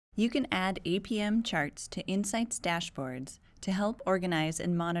You can add APM charts to Insights dashboards to help organize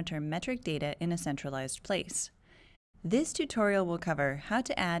and monitor metric data in a centralized place. This tutorial will cover how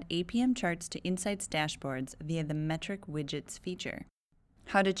to add APM charts to Insights dashboards via the Metric Widgets feature,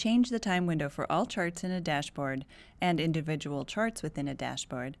 how to change the time window for all charts in a dashboard and individual charts within a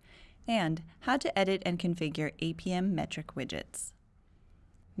dashboard, and how to edit and configure APM metric widgets.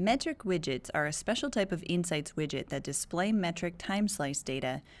 Metric widgets are a special type of Insights widget that display metric time slice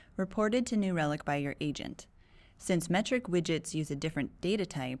data reported to New Relic by your agent. Since metric widgets use a different data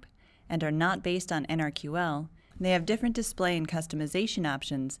type and are not based on NRQL, they have different display and customization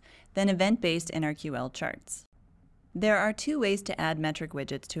options than event-based NRQL charts. There are two ways to add metric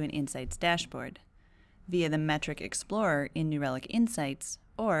widgets to an Insights dashboard: via the Metric Explorer in New Relic Insights,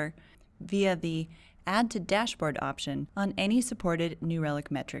 or via the Add to Dashboard option on any supported New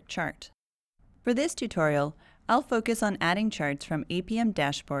Relic metric chart. For this tutorial, I'll focus on adding charts from APM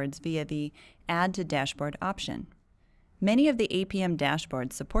dashboards via the Add to Dashboard option. Many of the APM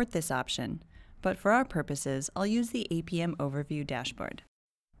dashboards support this option, but for our purposes, I'll use the APM Overview dashboard.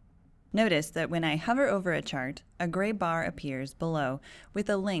 Notice that when I hover over a chart, a gray bar appears below with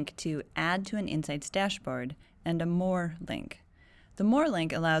a link to Add to an Insights dashboard and a More link. The More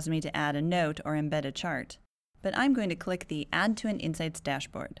link allows me to add a note or embed a chart, but I'm going to click the Add to an Insights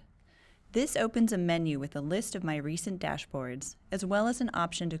dashboard. This opens a menu with a list of my recent dashboards, as well as an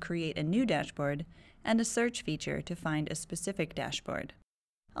option to create a new dashboard and a search feature to find a specific dashboard.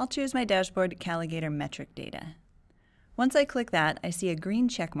 I'll choose my dashboard Calligator Metric Data. Once I click that, I see a green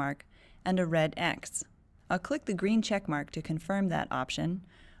check mark and a red X. I'll click the green check mark to confirm that option,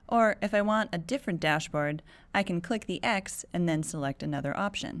 or if I want a different dashboard, I can click the X and then select another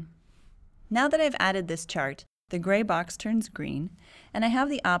option. Now that I've added this chart, the gray box turns green, and I have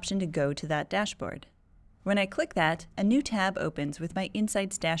the option to go to that dashboard. When I click that, a new tab opens with my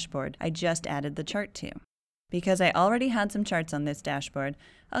Insights dashboard I just added the chart to. Because I already had some charts on this dashboard,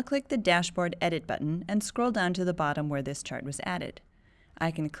 I'll click the Dashboard Edit button and scroll down to the bottom where this chart was added.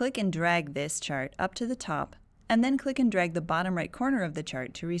 I can click and drag this chart up to the top, and then click and drag the bottom right corner of the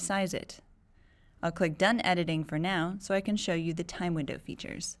chart to resize it. I'll click Done Editing for now so I can show you the time window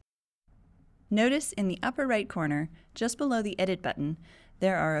features. Notice in the upper right corner, just below the Edit button,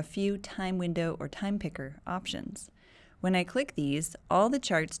 there are a few time window or time picker options. When I click these, all the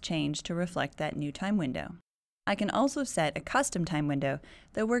charts change to reflect that new time window. I can also set a custom time window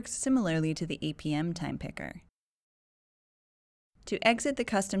that works similarly to the APM time picker. To exit the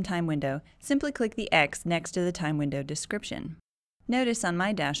custom time window, simply click the X next to the time window description. Notice on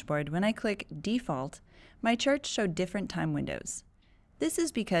my dashboard, when I click Default, my charts show different time windows. This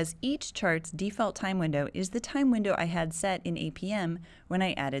is because each chart's default time window is the time window I had set in APM when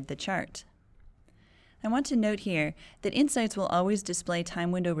I added the chart. I want to note here that Insights will always display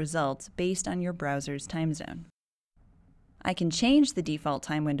time window results based on your browser's time zone. I can change the default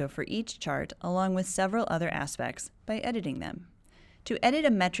time window for each chart along with several other aspects by editing them. To edit a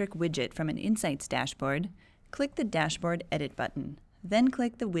metric widget from an Insights dashboard, click the Dashboard Edit button, then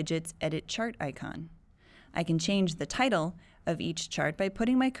click the Widget's Edit Chart icon. I can change the title of each chart by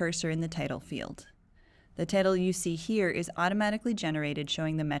putting my cursor in the title field. The title you see here is automatically generated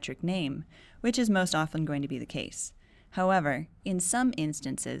showing the metric name, which is most often going to be the case. However, in some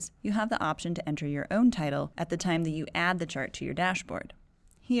instances, you have the option to enter your own title at the time that you add the chart to your dashboard.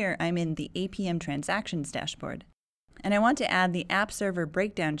 Here, I'm in the APM Transactions dashboard, and I want to add the App Server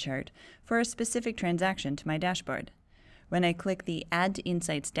Breakdown chart for a specific transaction to my dashboard. When I click the Add to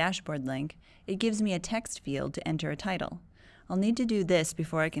Insights dashboard link, it gives me a text field to enter a title. I'll need to do this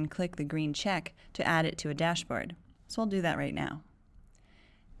before I can click the green check to add it to a dashboard, so I'll do that right now.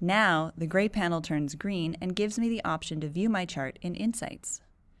 Now, the gray panel turns green and gives me the option to view my chart in Insights.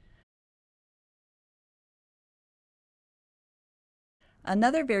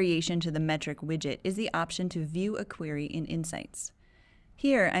 Another variation to the metric widget is the option to view a query in Insights.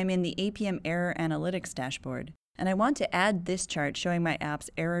 Here, I'm in the APM Error Analytics dashboard, and I want to add this chart showing my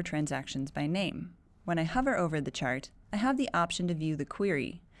app's error transactions by name. When I hover over the chart, I have the option to view the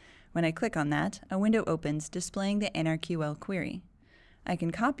query. When I click on that, a window opens displaying the NRQL query. I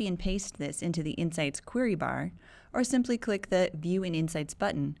can copy and paste this into the Insights query bar, or simply click the View in Insights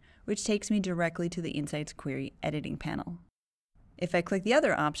button, which takes me directly to the Insights query editing panel. If I click the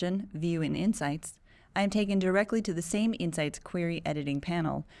other option, View in Insights, I am taken directly to the same Insights query editing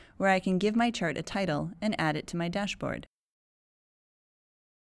panel, where I can give my chart a title and add it to my dashboard.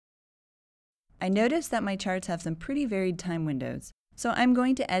 I notice that my charts have some pretty varied time windows, so I'm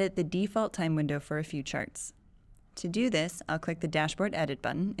going to edit the default time window for a few charts. To do this, I'll click the Dashboard Edit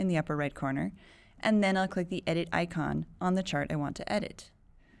button in the upper right corner, and then I'll click the Edit icon on the chart I want to edit.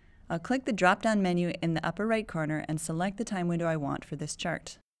 I'll click the drop-down menu in the upper right corner and select the time window I want for this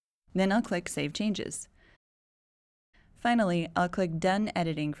chart. Then I'll click Save Changes. Finally, I'll click Done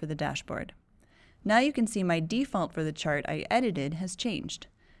Editing for the dashboard. Now you can see my default for the chart I edited has changed.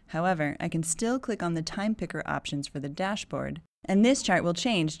 However, I can still click on the time picker options for the dashboard, and this chart will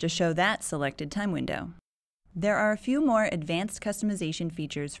change to show that selected time window. There are a few more advanced customization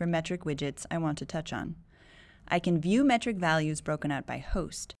features for metric widgets I want to touch on. I can view metric values broken out by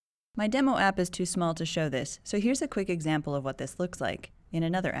host. My demo app is too small to show this, so here's a quick example of what this looks like in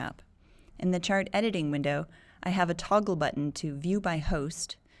another app. In the chart editing window, I have a toggle button to View by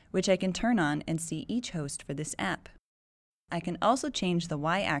Host, which I can turn on and see each host for this app. I can also change the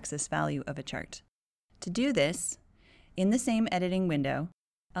y-axis value of a chart. To do this, in the same editing window,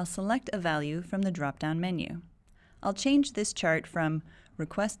 I'll select a value from the drop-down menu. I'll change this chart from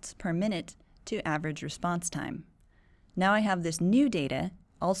requests per minute to average response time. Now I have this new data,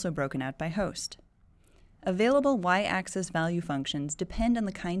 also broken out by host. Available y-axis value functions depend on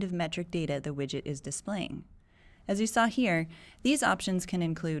the kind of metric data the widget is displaying. As you saw here, these options can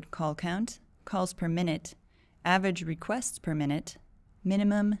include call count, calls per minute, average requests per minute,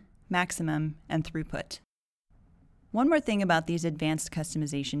 minimum, maximum, and throughput. One more thing about these advanced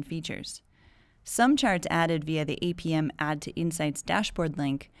customization features. Some charts added via the APM Add to Insights dashboard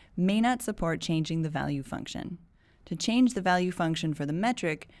link may not support changing the value function. To change the value function for the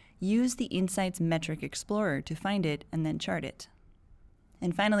metric, use the Insights Metric Explorer to find it and then chart it.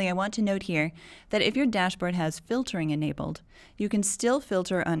 And finally, I want to note here that if your dashboard has filtering enabled, you can still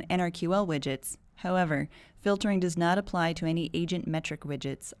filter on NRQL widgets. However, filtering does not apply to any agent metric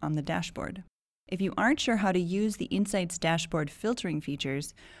widgets on the dashboard. If you aren't sure how to use the Insights dashboard filtering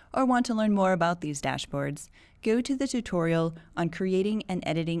features or want to learn more about these dashboards, go to the tutorial on creating and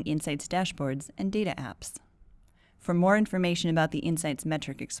editing Insights dashboards and data apps. For more information about the Insights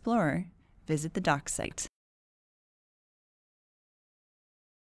Metric Explorer, visit the docs site.